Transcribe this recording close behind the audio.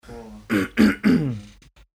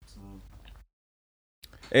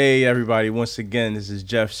Hey everybody, once again, this is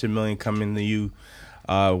Jeff Simillion coming to you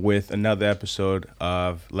with another episode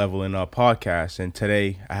of Leveling Up Podcast. And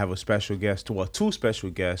today I have a special guest, well, two special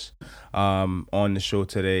guests on the show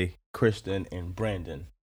today, Kristen and Brandon.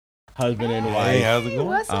 Husband and wife. Hey, how's it going?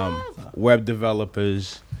 What's up? Web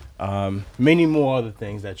developers, many more other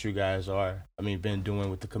things that you guys are. Been doing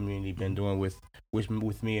with the community, been doing with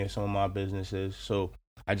me and some of my businesses. So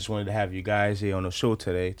I just wanted to have you guys here on the show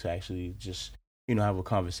today to actually just have a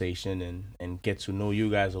conversation and get to know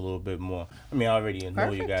you guys a little bit more. I already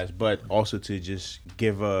know you guys, but also to just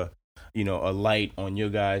give a light on you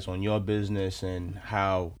guys, on your business, and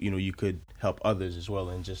how you could help others as well,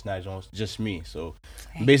 and just not just me. So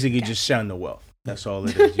basically, just sharing the wealth. That's all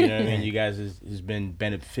it is. You know what I mean? You guys has been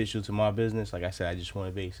beneficial to my business. Like I said, I just want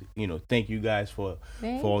to basically thank you guys for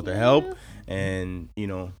all the help, and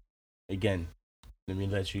again, let me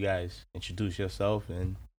let you guys introduce yourself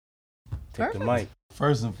and take the mic.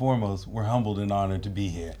 First and foremost, we're humbled and honored to be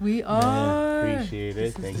here. We are. Appreciate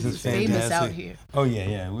it. This is famous fantastic. out here. Oh,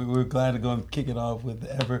 yeah. We're glad to go and kick it off with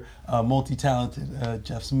the ever multi-talented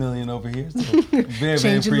Jeff Simillion over here. So very, very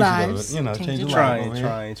appreciative lives. of it. Change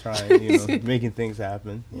Trying, making things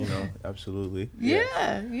happen. Absolutely.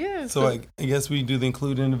 Yeah. So I guess we do the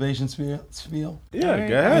Include Innovation spiel. Yeah, Right,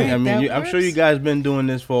 go ahead. that I'm sure works. you guys been doing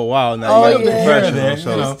this for a while now. You guys are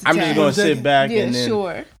professional, so I'm just gonna sit back and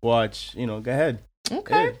then watch. Go ahead.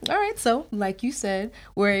 Okay. Yeah. All right. So, like you said,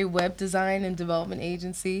 we're a web design and development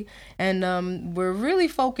agency, and we're really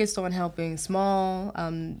focused on helping small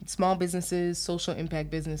businesses, social impact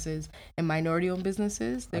businesses, and minority-owned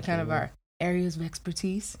businesses. They're kind of our areas of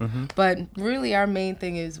expertise. Mm-hmm. But really, our main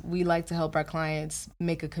thing is we like to help our clients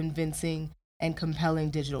make a convincing and compelling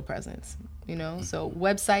digital presence. So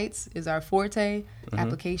websites is our forte,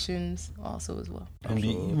 applications also as well. And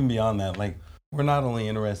even beyond that, we're not only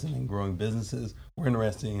interested in growing businesses, we're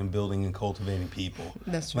interested in building and cultivating people.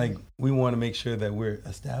 That's true. We want to make sure that we're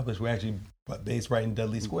established. We're actually based right in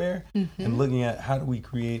Dudley Square, and looking at how do we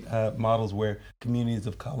create models where communities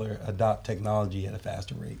of color adopt technology at a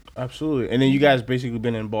faster rate. Absolutely. And then you guys basically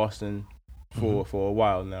been in Boston for a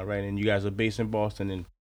while now, right? And you guys are based in Boston and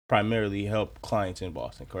primarily help clients in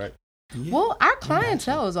Boston, correct? Yeah. Well, our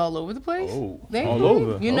clientele is all over the place. Oh, all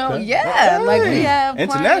over. Okay. Hey. We have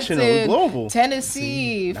international, in global,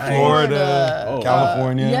 Tennessee, Florida,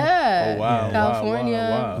 California. Yeah. Oh wow, California.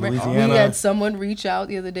 Wow. Louisiana. We had someone reach out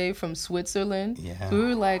the other day from Switzerland. Yeah. We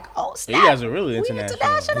were like, "Oh, snap. You guys are really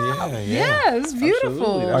international. Yeah. It's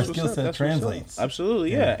beautiful. Our skill set translates.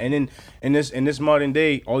 Absolutely, yeah. And then in this modern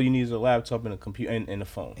day, all you need is a laptop and a computer and a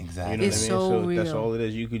phone. Exactly. You know It's what I mean? so That's real. all it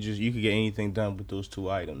is. You could get anything done with those two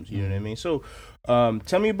items. You know what I mean? So,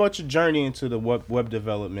 tell me about your journey into the web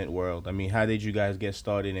development world. How did you guys get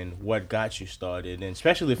started, and what got you started? And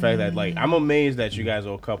especially the fact that I'm amazed that you guys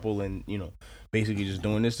are a couple and basically just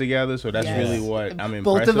doing this together. So that's really what I'm impressed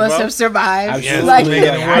Both of about. us have survived. Like,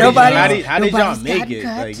 how did y'all make it?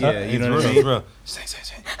 Cut. You know what I mean? Real.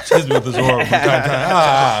 She's with us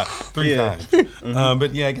all three times.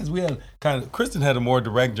 But yeah, I guess we had Kristen had a more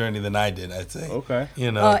direct journey than I did, I'd say. Okay.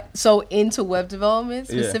 So into web development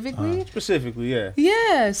specifically? Specifically, yeah.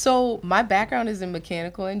 Yeah. So my background is in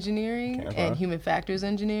mechanical engineering and human factors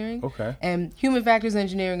engineering. Okay. And human factors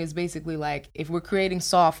engineering is basically like if we're creating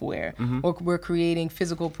software or we're creating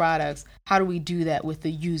physical products, how do we do that with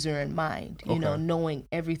the user in mind? Knowing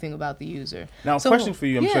everything about the user. Now, question for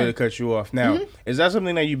you. I'm sorry to cut you off. Now, is that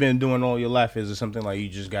something that you've been doing all your life? Is it something like you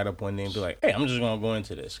just got up one day and be like, hey, I'm just going to go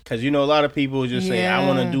into this? Because, a lot of people just say, I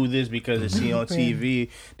want to do this because they see on TV,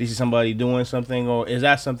 they see somebody doing something. Or is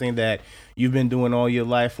that something that you've been doing all your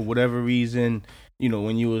life for whatever reason?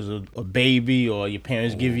 When you was a baby or your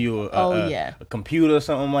parents give you a computer or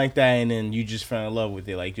something like that, and then you just fell in love with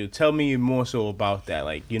it. Tell me more so about that.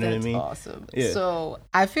 What I mean? Awesome. Yeah. So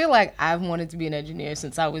I feel like I've wanted to be an engineer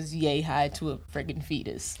since I was yay high to a freaking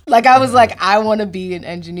fetus. I was like, I want to be an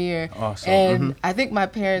engineer. Awesome. And I think my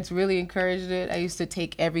parents really encouraged it. I used to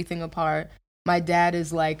take everything apart. My dad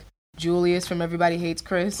is like Julius from Everybody Hates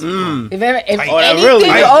Chris. If anything,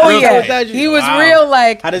 he was real.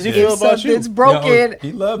 Like, how does he feel about you? It's broken.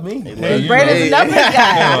 He loved me. Brandon's a numbers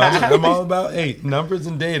guy. I'm all about numbers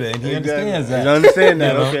and data, and he understands that. You understand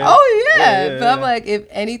that? Okay. Oh yeah. But I'm like, if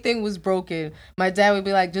anything was broken, my dad would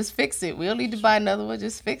be like, just fix it. We don't need to buy another one.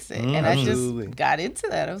 Just fix it. And I just got into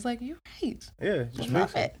that. I was like, you're right. Yeah, just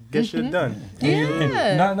fix it. Get shit done.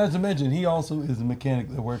 Yeah. Not to mention, he also is a mechanic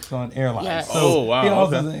that works on airlines. Yes. So wow. he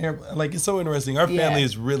also is an it's so interesting. Our family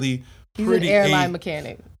is really He's an airline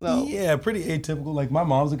mechanic. So. Yeah, pretty atypical. Like my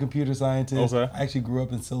mom's a computer scientist. Okay. I actually grew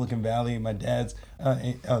up in Silicon Valley. My dad's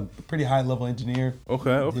a pretty high level engineer.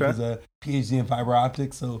 Okay. He was a PhD in fiber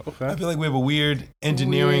optics. So Okay. I feel like we have a weird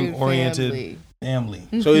engineering oriented family.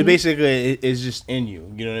 So it basically it's just in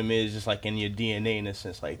you. You know what I mean? It's just like in your DNA in a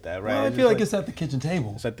sense like that, right? Well, I feel like it's at the kitchen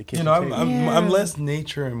table. It's at the kitchen table. table. I'm less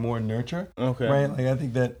nature and more nurture. Okay. Right. Like I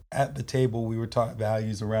think that at the table we were taught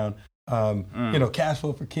values around cash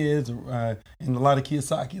flow for kids, and a lot of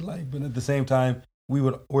Kiyosaki life. But at the same time,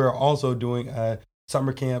 we're also doing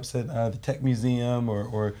summer camps at the Tech Museum,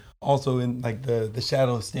 or also in like the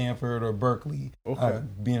shadow of Stanford or Berkeley.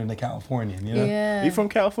 Being in Californian, you know. Yeah. Are you from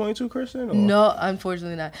California too, Kristen? Or? No,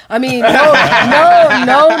 unfortunately not. I mean,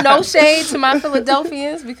 no shade to my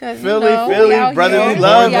Philadelphians because Philly, we brotherly here.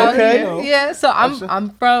 love. We out Okay. here. Yeah. So I'm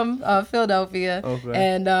from Philadelphia,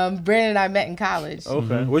 and Brandon and I met in college.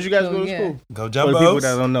 Okay. Where'd you guys go to school? Go For the people Jumbos.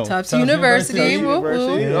 that don't know. Tufts University. Whoop, whoop,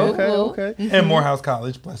 whoop, whoop. Okay. And Morehouse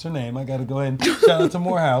College, bless her name. I got to go ahead and shout out to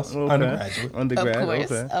Morehouse,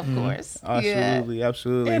 undergraduate. Of course. Absolutely.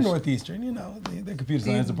 And Northeastern, the computer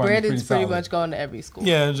science department. Brandon's pretty much going to every school.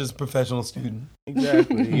 Yeah, just professional student.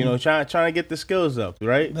 Exactly. trying to get the skills up,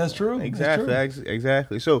 right? That's true. Exactly. That's true.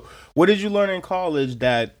 Exactly. So, what did you learn in college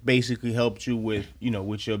that basically helped you with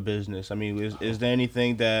your business? I mean, is there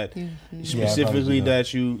anything that specifically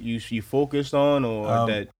that you focused on, or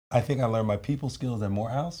that? I think I learned my people skills at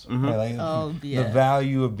Morehouse. Mm-hmm. Right? The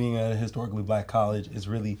value of being at a historically black college is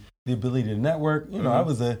really the ability to network.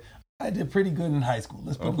 I did pretty good in high school.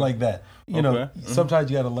 Let's put it like that. Sometimes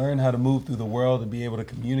you got to learn how to move through the world and be able to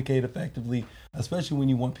communicate effectively, especially when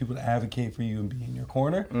you want people to advocate for you and be in your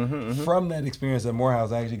corner. From that experience at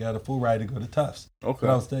Morehouse, I actually got a full ride to go to Tufts. Okay.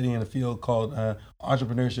 I was studying a field called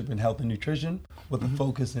entrepreneurship in health and nutrition with a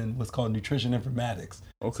focus in what's called nutrition informatics.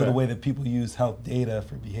 Okay. So the way that people use health data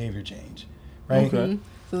for behavior change. Right? Okay.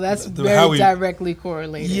 So that's very directly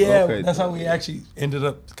correlated. Yeah, that's how we actually ended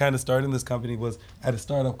up kind of starting this company, was at a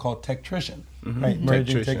startup called Techtrition, right?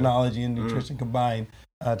 Merging technology and nutrition combined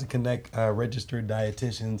to connect registered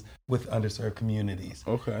dietitians with underserved communities.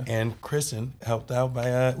 Okay. And Kristen helped out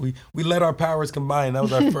by, we let our powers combine. That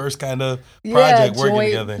was our first kind of project working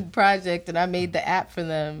together. Project, and I made the app for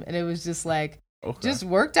them, and it was just like, just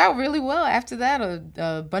worked out really well. After that,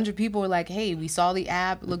 a bunch of people were like, hey, we saw the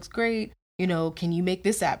app, it looks great. Can you make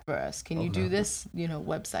this app for us? Can you do this,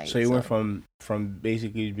 website? So you went from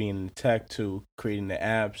basically being in tech to creating the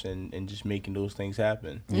apps and just making those things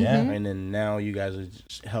happen. Yeah. And then now you guys are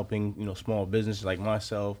just helping, small businesses like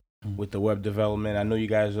myself with the web development. I know you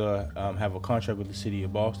guys have a contract with the city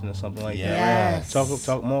of Boston or something like that. Right?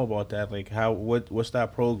 Talk more about that. Like what's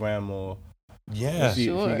that program or? Yeah,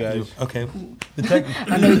 sure. Okay.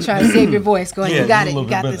 I know you're trying to save your voice. Go ahead. Yeah, you got it. You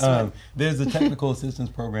got this one. There's a technical assistance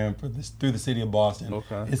program through the city of Boston.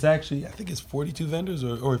 Okay. It's actually, I think it's 42 vendors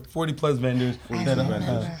or 40 plus vendors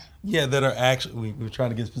that are actually, we're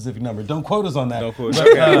trying to get a specific number. Don't quote us on that. Don't quote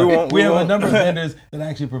us. We have a number of vendors that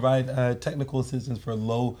actually provide technical assistance for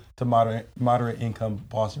low to moderate income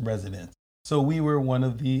Boston residents. So we were one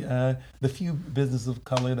of the few businesses of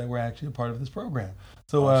color that were actually a part of this program.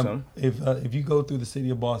 So awesome. If you go through the city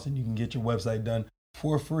of Boston, you can get your website done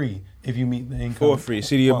for free if you meet the income. For free.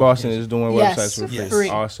 City of Boston is doing websites for free.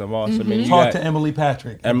 Yes. Awesome. Mm-hmm. And talk to Emily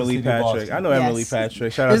Patrick. Emily Patrick. I know Emily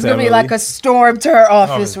Patrick. Shout out to Emily. There's gonna be like a storm to her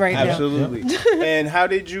office right now. Absolutely. And how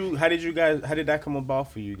did that come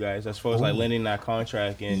about for you guys as far as like landing that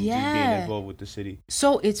contract and just being involved with the city?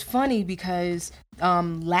 So it's funny because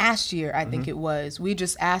last year, I think it was, we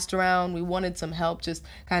just asked around. We wanted some help just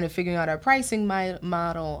kind of figuring out our pricing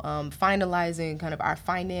model, finalizing kind of our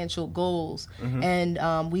financial goals.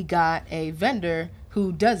 And we got a vendor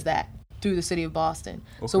who does that through the city of Boston.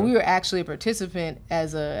 Okay. So we were actually a participant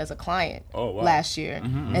as a client last year.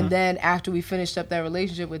 And then after we finished up that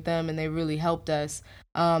relationship with them and they really helped us,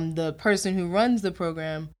 the person who runs the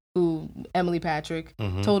program, Emily Patrick,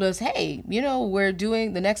 told us, hey, we're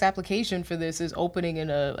doing the next application for this is opening in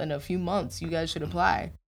a few months. You guys should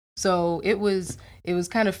apply. So it was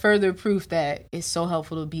kind of further proof that it's so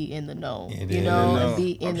helpful to be in the know, and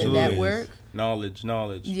be in the network. Knowledge.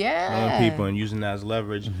 Yeah. Knowing people and using that as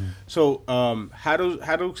leverage. So how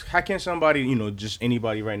can somebody, just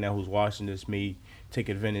anybody right now who's watching this may take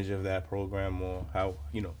advantage of that program or how,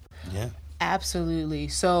 Yeah. Absolutely.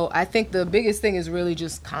 So I think the biggest thing is really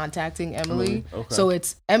just contacting Emily. Okay. So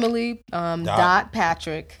it's Emily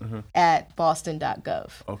 .Patrick at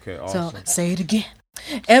boston.gov. Okay, awesome. So say it again.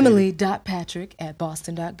 Emily.Patrick at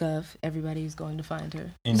boston.gov. Everybody's going to find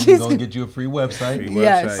her. And she's going to get you a free website.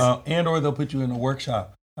 Yes. And or they'll put you in a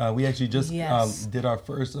workshop We actually just did our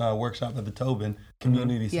first workshop at the Tobin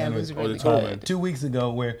Community Center it was really good. 2 weeks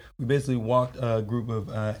ago, where we basically walked a group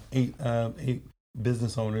of eight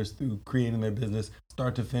business owners through creating their business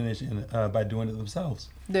start to finish and by doing it themselves.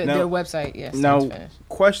 Their website, yes. Now,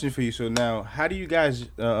 question for you. So now, how do you guys,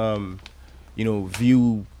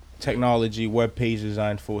 view technology, web page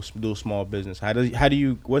design for those small business? How do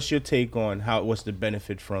you? What's your take on what's the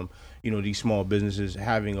benefit from these small businesses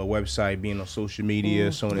having a website, being on social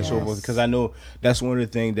media, so on and so forth? Because I know that's one of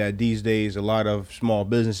the things that these days a lot of small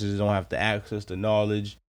businesses don't have the access, the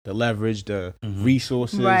knowledge, the leverage, the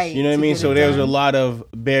resources. Right. You know what I mean? So there's a lot of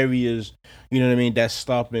barriers, that's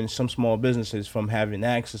stopping some small businesses from having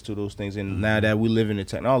access to those things. And now that we live in a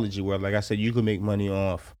technology world, like I said, you can make money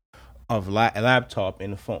off of a laptop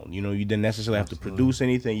and a phone. You didn't necessarily have to produce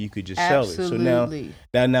anything. You could just sell it. So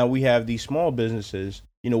now we have these small businesses.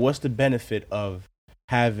 What's the benefit of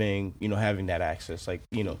having that access?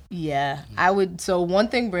 Yeah, I would. So one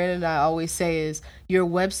thing Brandon and I always say is your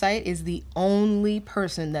website is the only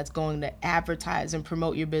person that's going to advertise and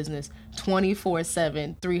promote your business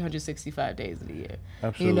 24/7, 365 days of the year.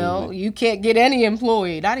 Absolutely. You can't get any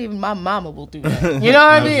employee. Not even my mama will do that. You know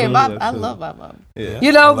what I mean? I love my mama. Yeah.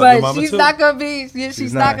 But she's not gonna be.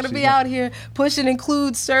 She's not gonna be out here pushing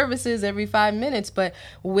include services every 5 minutes. But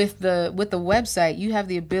with the website, you have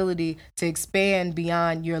the ability to expand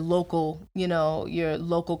beyond your local, your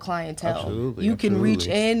local clientele. Absolutely. You can reach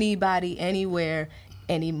anybody, anywhere,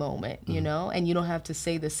 any moment. And you don't have to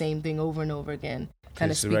say the same thing over and over again. Kind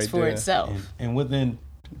of speaks for itself. And within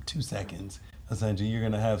 2 seconds, essentially, you're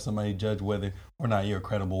going to have somebody judge whether or not you're a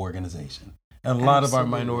credible organization. And a lot of our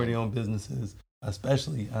minority-owned businesses,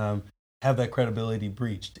 especially, have that credibility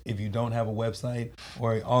breached. If you don't have a website,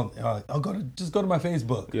 or I'll just go to my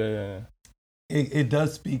Facebook. Yeah. It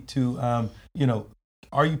does speak to,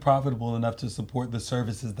 are you profitable enough to support the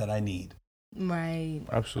services that I need? Right.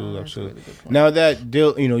 Absolutely. Really now that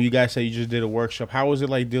deal, you guys say you just did a workshop. How was it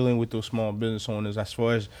like dealing with those small business owners? As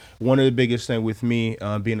far as one of the biggest thing with me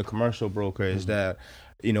being a commercial broker is that,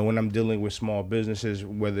 when I'm dealing with small businesses,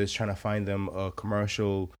 whether it's trying to find them a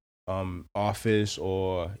commercial office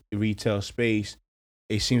or retail space,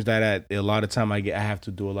 it seems that a lot of time I have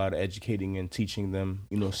to do a lot of educating and teaching them,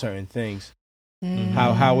 certain things.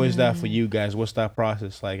 How is that for you guys? What's that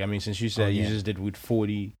process like? I mean, since you said you just did with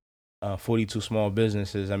 42 small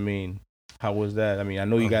businesses. I mean, how was that? I mean, I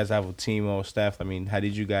know you guys have a team or staff. I mean, how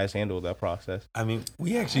did you guys handle that process? I mean,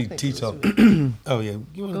 we actually teach them. Oh yeah,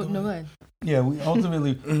 you want to go ahead? Yeah, we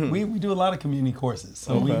ultimately we do a lot of community courses.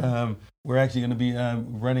 So we're actually going to be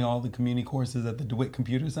running all the community courses at the DeWitt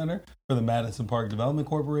Computer Center for the Madison Park Development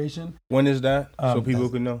Corporation. When is that? So people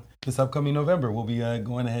can know. This upcoming November, we'll be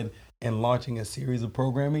going ahead and launching a series of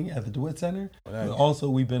programming at the DeWitt Center. Nice. Also,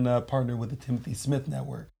 we've been partnered with the Timothy Smith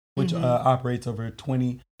Network, which operates over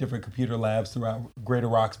 20 different computer labs throughout Greater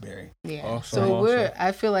Roxbury. Yeah. Awesome.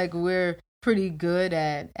 I feel like we're pretty good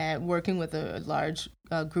at working with a large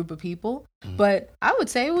group of people, but I would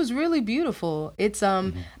say it was really beautiful. It's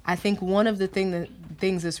I think one of the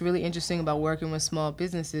things that's really interesting about working with small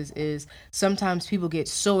businesses is sometimes people get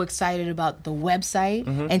so excited about the website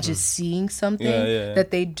and just seeing something that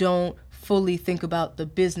they don't fully think about the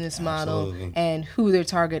business model and who their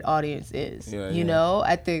target audience is.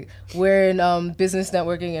 I think we're in Business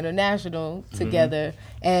Networking International together,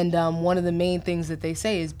 and one of the main things that they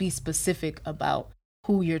say is be specific about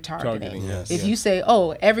who you're targeting. If you say,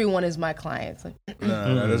 "Oh, everyone is my client," it's like,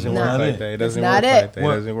 no, that doesn't work like that. It doesn't work like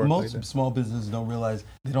that. Most small businesses don't realize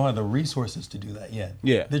they don't have the resources to do that yet.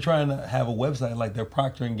 Yeah, they're trying to have a website like their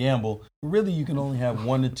Procter & Gamble. Really, you can only have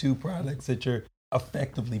 1 to 2 products that you're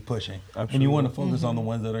effectively pushing. Absolutely. And you want to focus on the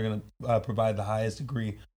ones that are going to provide the highest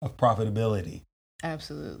degree of profitability.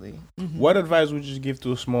 Absolutely. What advice would you give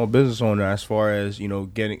to a small business owner as far as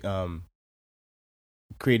getting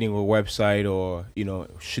creating a website, or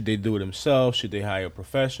should they do it themselves? Should they hire a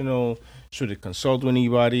professional? Should they consult with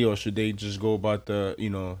anybody, or should they just go about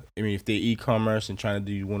if they're e-commerce and trying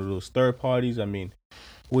to do one of those third parties? I mean,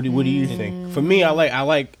 what do you think? For me, I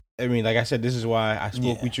like like I said, this is why I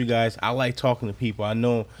spoke with you guys. I like talking to people. I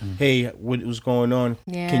know, hey, what's going on?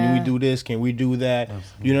 Yeah. Can we do this? Can we do that?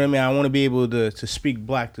 Absolutely. You know what I mean? I want to be able to speak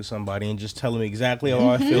black to somebody and just tell them exactly how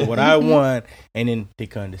I feel, what I want, and then they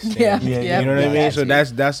can understand. You know what I mean? So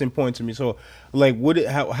that's important to me. So, like,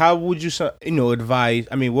 how would you advise?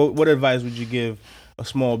 I mean, what advice would you give a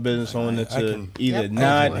small business owner to either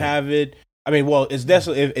not have it? I mean, well, it's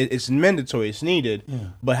definitely it's mandatory, it's needed. Yeah.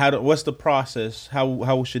 But what's the process?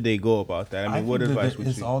 How should they go about that? I mean, what advice would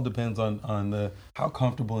you? It all depends on how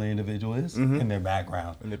comfortable the individual is in their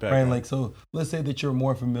background. Right? Like, so let's say that you're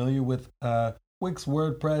more familiar with Wix,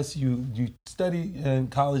 WordPress, you study in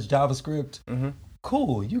college JavaScript,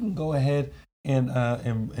 cool. You can go ahead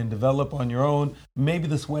and develop on your own. Maybe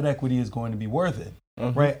the sweat equity is going to be worth it,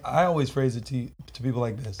 right? I always phrase it to people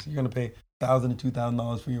like this: you're going to pay $1,000 to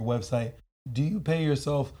 $2,000 for your website. Do you pay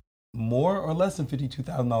yourself more or less than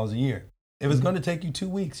 $52,000 a year? If it's going to take you 2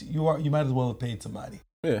 weeks, you might as well have paid somebody.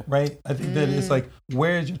 Yeah. Right? I think that it's like,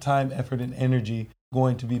 where is your time, effort, and energy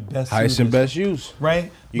going to be best highest and best use?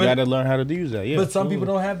 Right? You got to learn how to use that. Yeah. But some people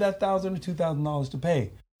don't have that $1,000 or $2,000 to pay.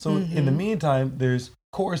 So in the meantime, there's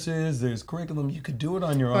courses, there's curriculum. You could do it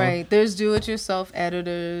on your own. Right. There's do-it-yourself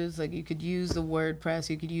editors. Like, you could use the WordPress,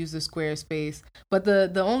 you could use the Squarespace. But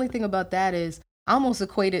the only thing about that is, I almost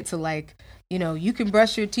equate it to, like, you know, you can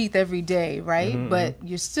brush your teeth every day, right? But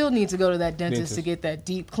you still need to go to that dentist to get that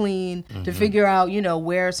deep clean, to figure out, you know,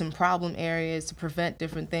 where are some problem areas to prevent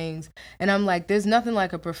different things. And I'm like, there's nothing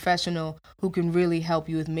like a professional who can really help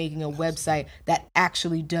you with making a website that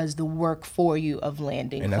actually does the work for you of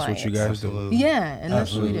landing clients. And that's what you guys do. Yeah, and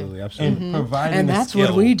that's what we do. Absolutely. And providing and that's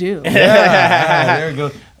what we do. Yeah, there it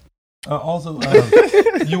goes. Also,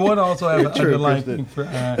 you want to also have an underlying thing for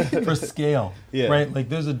scale, right? Like,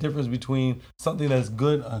 there's a difference between something that's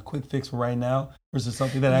good, a quick fix for right now, versus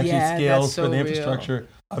something that actually scales for the infrastructure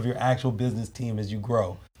of your actual business team as you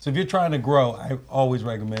grow. So if you're trying to grow, I always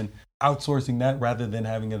recommend outsourcing that rather than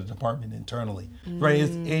having a department internally, right?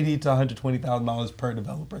 It's $80,000 to $120,000 per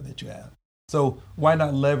developer that you have. So why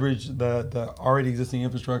not leverage the already existing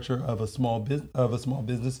infrastructure of a small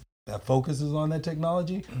business that focuses on that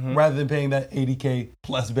technology rather than paying that $80K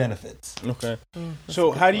plus benefits. Okay.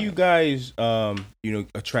 So how do you guys,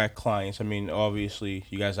 attract clients? I mean, obviously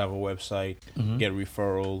you guys have a website, get a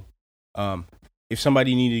referral. If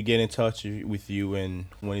somebody needed to get in touch with you and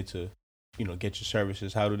wanted to, get your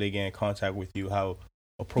services, how do they get in contact with you? How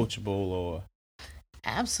approachable or?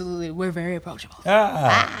 Absolutely, we're very approachable.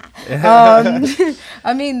 I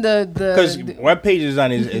mean, because web page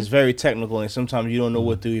design is very technical, and sometimes you don't know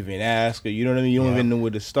what to even ask, or you know what I mean. You don't even know where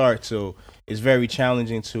to start, so it's very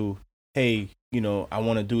challenging to, hey, I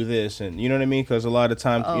want to do this, and you know what I mean. Because a lot of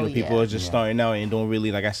times, people are just starting out and don't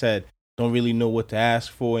really, like I said, don't really know what to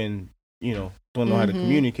ask for, and don't know how to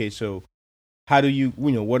communicate. So how do you,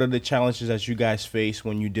 what are the challenges that you guys face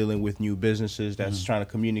when you're dealing with new businesses that's trying to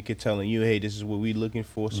communicate, telling you, hey, this is what we're looking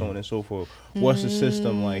for, so on and so forth? What's the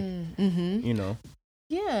system like,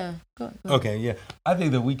 Yeah. Go. Okay, yeah. I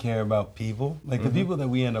think that we care about people. Like, the people that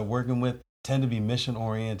we end up working with tend to be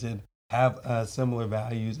mission-oriented, have similar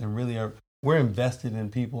values, and really we're invested in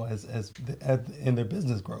people as in their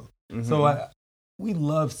business growth. So we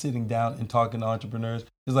love sitting down and talking to entrepreneurs.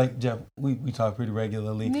 It's like, Jeff, we talk pretty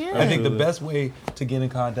regularly. Yeah. I think the best way to get in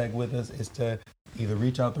contact with us is to either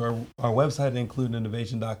reach out to our website at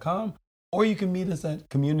includeinnovation.com, or you can meet us at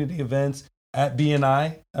community events at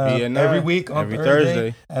BNI every week on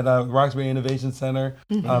Thursday at Roxbury Innovation Center.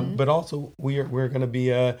 But also we're going to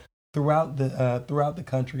be throughout the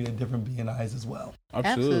country at different BNIs as well.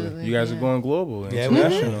 Absolutely. You guys are going global,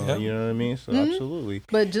 international. You know what I mean? So absolutely.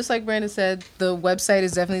 But just like Brandon said, the website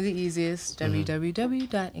is definitely the easiest.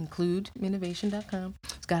 www.includeinnovation.com.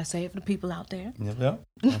 Just gotta say it for the people out there. Yep.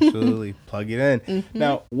 Absolutely. Plug it in.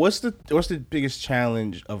 Now, what's the biggest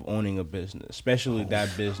challenge of owning a business, especially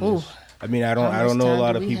that business? I mean, I don't know a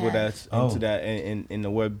lot of people that's into that in the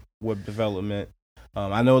web development.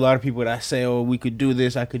 I know a lot of people that say, oh, we could do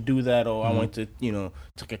this, I could do that, or I went to,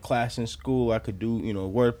 took a class in school, I could do,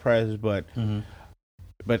 WordPress, but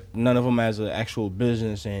none of them has an actual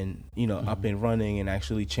business and, up and running and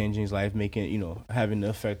actually changing his life, making, having the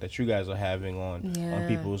effect that you guys are having on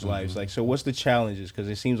people's lives. Like, so what's the challenges? Because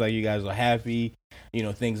it seems like you guys are happy,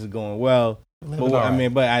 things are going well. But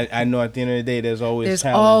I know at the end of the day, there's always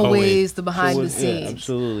the behind the scenes. Yeah,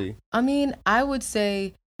 absolutely. I mean, I would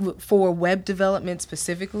say, for web development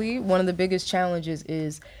specifically, one of the biggest challenges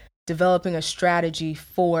is developing a strategy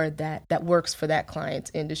for that works for that client's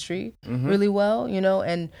industry really well,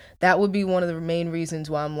 and that would be one of the main reasons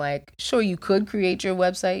why I'm like, sure, you could create your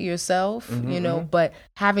website yourself, but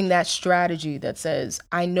having that strategy that says,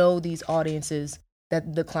 I know these audiences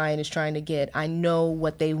that the client is trying to get, I know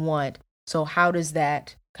what they want, so how does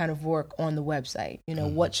that kind of work on the website?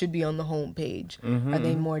 What should be on the homepage? Are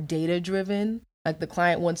they more data driven? Like, the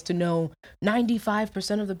client wants to know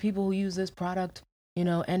 95% of the people who use this product,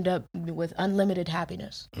 end up with unlimited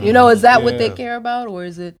happiness. Is that what they care about? Or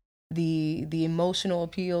is it the emotional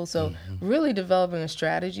appeal? So really developing a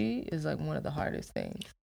strategy is like one of the hardest things.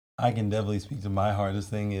 I can definitely speak to my hardest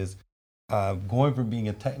thing is going from being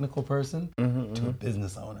a technical person to a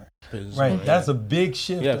business owner. Right, that's a big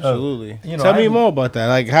shift. Yeah, absolutely. Tell me more about that.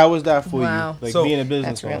 Like, how was that for you? Like, being a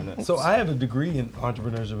business owner. So I have a degree in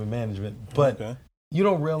entrepreneurship and management, but you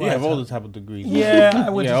don't realize. You have all the type of degrees. Yeah, I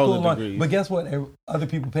went to school long, but guess what? Other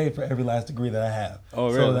people paid for every last degree that I have. Oh,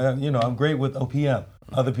 really? So that, I'm great with OPM,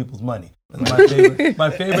 other people's money. That's my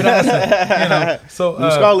favorite asset. So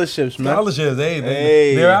scholarships, man. Scholarships,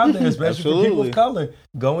 they're out there, especially for people of color.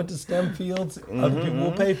 Go into STEM fields, other people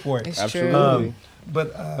will pay for it. It's absolutely.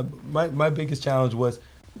 But my biggest challenge was,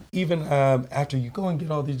 even after you go and get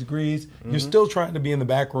all these degrees, you're still trying to be in the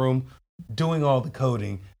back room doing all the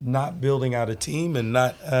coding, not building out a team, and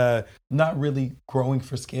not really growing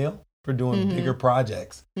for scale, for doing bigger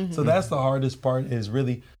projects. So that's the hardest part, is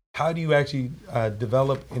really how do you actually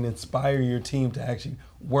develop and inspire your team to actually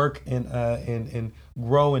work and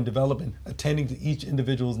grow and develop, and attending to each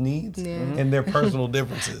individual's needs and their personal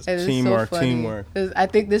differences. Teamwork. I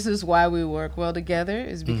think this is why we work well together,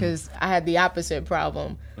 is because I had the opposite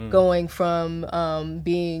problem, going from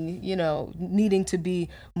being, needing to be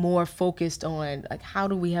more focused on, like, how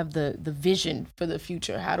do we have the vision for the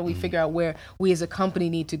future? How do we figure out where we as a company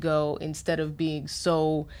need to go, instead of being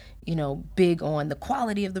so, big on the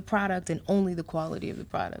quality of the product and only the quality of the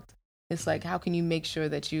product. It's like, how can you make sure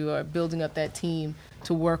that you are building up that team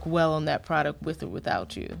to work well on that product with or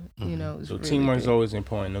without you? So really teamwork is big. always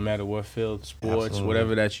important, no matter what field, sports,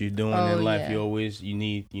 whatever that you're doing in life. You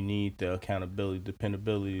need the accountability,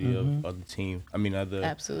 dependability of the team. I mean,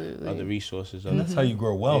 other resources. And that's how you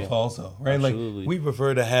grow wealth, also, right? Absolutely. Like, we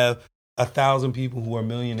prefer to have 1,000 people who are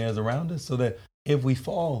millionaires around us, so that if we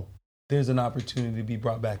fall, there's an opportunity to be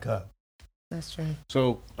brought back up. That's true.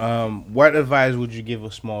 So, what advice would you give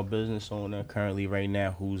a small business owner currently right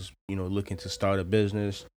now who's, looking to start a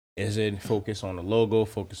business? Is it focus on the logo,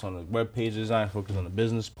 focus on the web page design, focus on the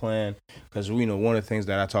business plan? Because, one of the things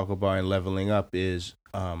that I talk about in leveling up is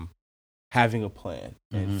having a plan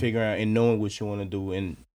and figuring out and knowing what you want to do,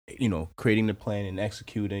 and, creating the plan and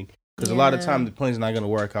executing. Because a lot of time the plan's not going to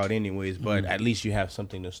work out anyways, but at least you have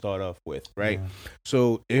something to start off with, right? Yeah.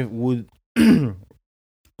 So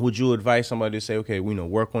would you advise somebody to say, okay,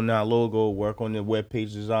 work on that logo, work on the web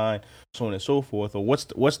page design, so on and so forth? Or what's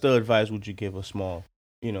the advice would you give a small,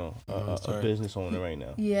 a business owner right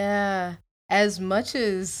now? Yeah. As much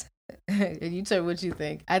as, you tell me what you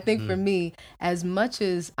think. I think for me, as much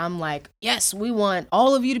as I'm like, yes, we want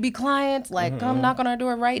all of you to be clients, like, come knock on our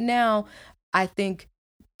door right now, I think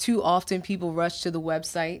too often people rush to the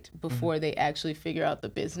website before they actually figure out the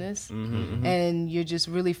business. And you're just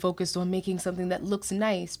really focused on making something that looks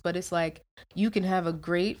nice, but it's like, you can have a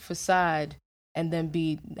great facade and then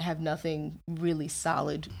have nothing really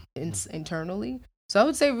solid internally. So I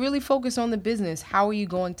would say really focus on the business. How are you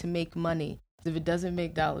going to make money? If it doesn't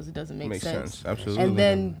make dollars, it doesn't make sense. Absolutely. And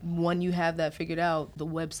then when you have that figured out, the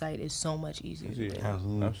website is so much easier.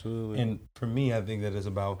 Absolutely. And for me, I think that it's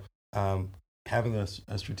about having a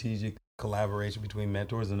strategic collaboration between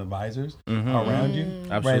mentors and advisors around you.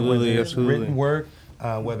 Absolutely, whether it's written work,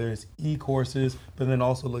 whether it's e-courses, but then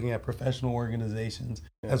also looking at professional organizations,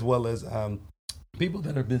 as well as people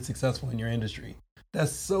that have been successful in your industry.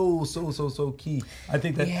 That's so key. I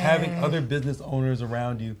think that having other business owners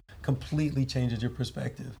around you completely changes your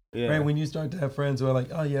perspective. Right? When you start to have friends who are like,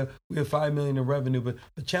 oh yeah, we have $5 million in revenue, but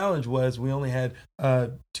the challenge was we only had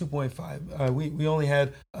 2.5. We only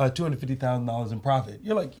had $250,000 in profit.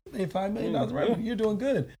 You're like, you made $5 million in revenue. You're doing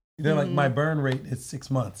good. They're like, my burn rate is 6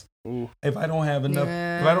 months. If I don't have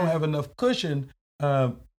enough cushion,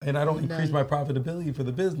 and I don't increase my profitability for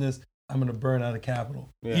the business, I'm going to burn out of capital,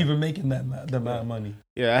 even making that amount of money.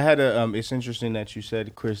 Yeah, I had it's interesting that you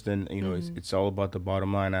said, Kristen, it's all about the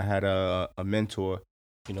bottom line. I had a mentor,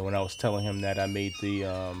 when I was telling him that I made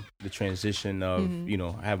the transition of,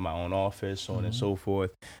 I have my own office, so on and so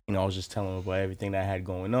forth. I was just telling him about everything that I had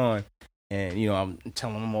going on. And, I'm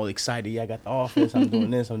telling him I'm all excited. Yeah, I got the office. I'm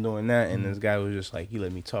doing this, I'm doing that. And this guy was just like, he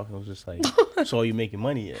let me talk. And I was just like, so are you making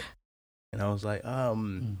money yet? And I was like,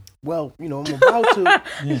 well, I'm about to.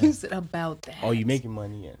 He said about that. Oh, you making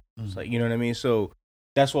money yet? It's like, you know what I mean? So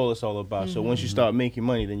that's what it's all about. So once you start making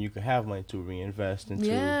money, then you can have money to reinvest into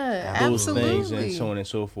those things and so on and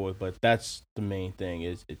so forth. But that's the main thing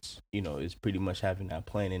is it's pretty much having that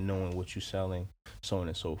plan and knowing what you're selling, so on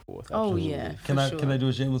and so forth. Absolutely. Oh, yeah. Can I do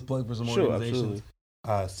a shameless plug for some organizations?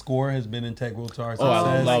 Absolutely. SCORE has been integral to our Oh, success.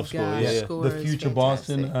 I love SCORE. SCORE The Future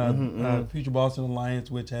Boston, Future Boston Alliance,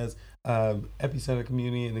 which has Epicenter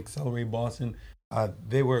Community and Accelerate Boston.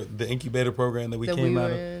 They were the incubator program that we came out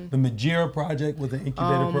of. The Majira Project was an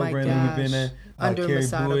incubator program that we've been in. Under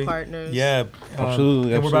Masada Partners. Yeah,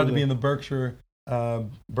 absolutely. And we're about to be in the Berkshire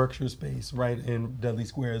Berkshire Space right in Dudley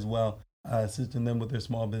Square as well, assisting them with their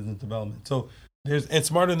small business development. So and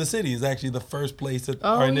Smarter in the City is actually the first place that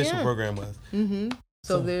our initial program was. Mm-hmm.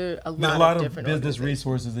 So there are a lot of different business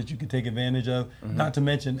resources that you can take advantage of, not to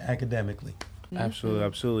mention academically. Absolutely,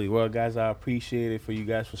 absolutely. Well, guys, I appreciate it for you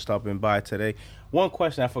guys for stopping by today. One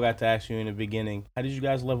question I forgot to ask you in the beginning: how did you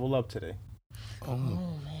guys level up today? Oh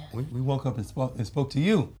man, we woke up and spoke to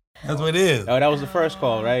you. That's what it is. Oh, that was the first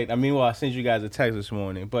call, right? I mean, well, I sent you guys a text this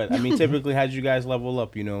morning, but I mean, typically, how did you guys level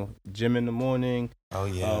up? You know, gym in the morning. Oh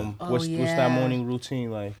yeah. What's that morning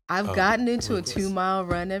routine like? I've gotten into a 2-mile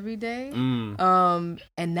run every day, and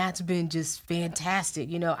that's been just fantastic.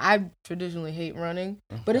 You know, I traditionally hate running,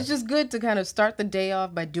 but it's just good to kind of start the day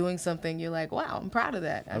off by doing something you're like, wow, I'm proud of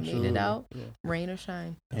that. I made it out, rain or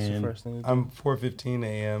shine. That's the first thing. I'm 4:15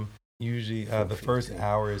 a.m. Usually, the first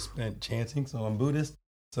hour is spent chanting. So I'm Buddhist.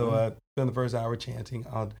 So spend the first hour chanting.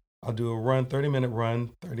 I'll do a run, 30-minute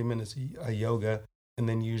run, 30 minutes yoga, and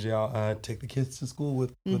then usually I'll take the kids to school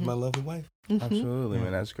with my lovely wife. Absolutely,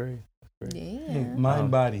 man. That's great. Yeah.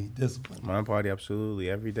 Mind, body, discipline. Mind, body, absolutely,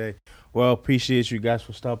 every day. Well, appreciate you guys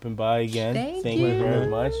for stopping by again. Thank you very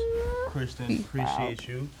much. Kristen, appreciate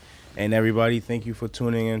you. And everybody, thank you for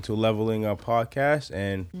tuning in to Leveling Up Podcast,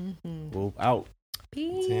 and we'll out.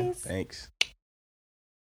 Peace. Thanks.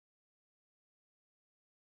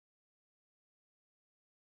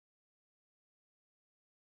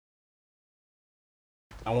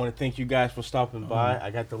 I want to thank you guys for stopping by.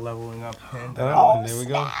 I got the leveling up pin. There we go. You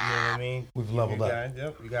know what I mean? We've leveled up.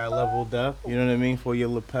 Yep, you got leveled up. You know what I mean? For your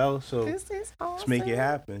lapel. So This is awesome. let's make it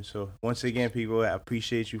happen. So once again, people, I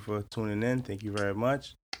appreciate you for tuning in. Thank you very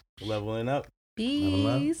much. Leveling up.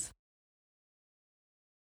 Peace.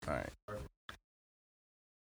 All right.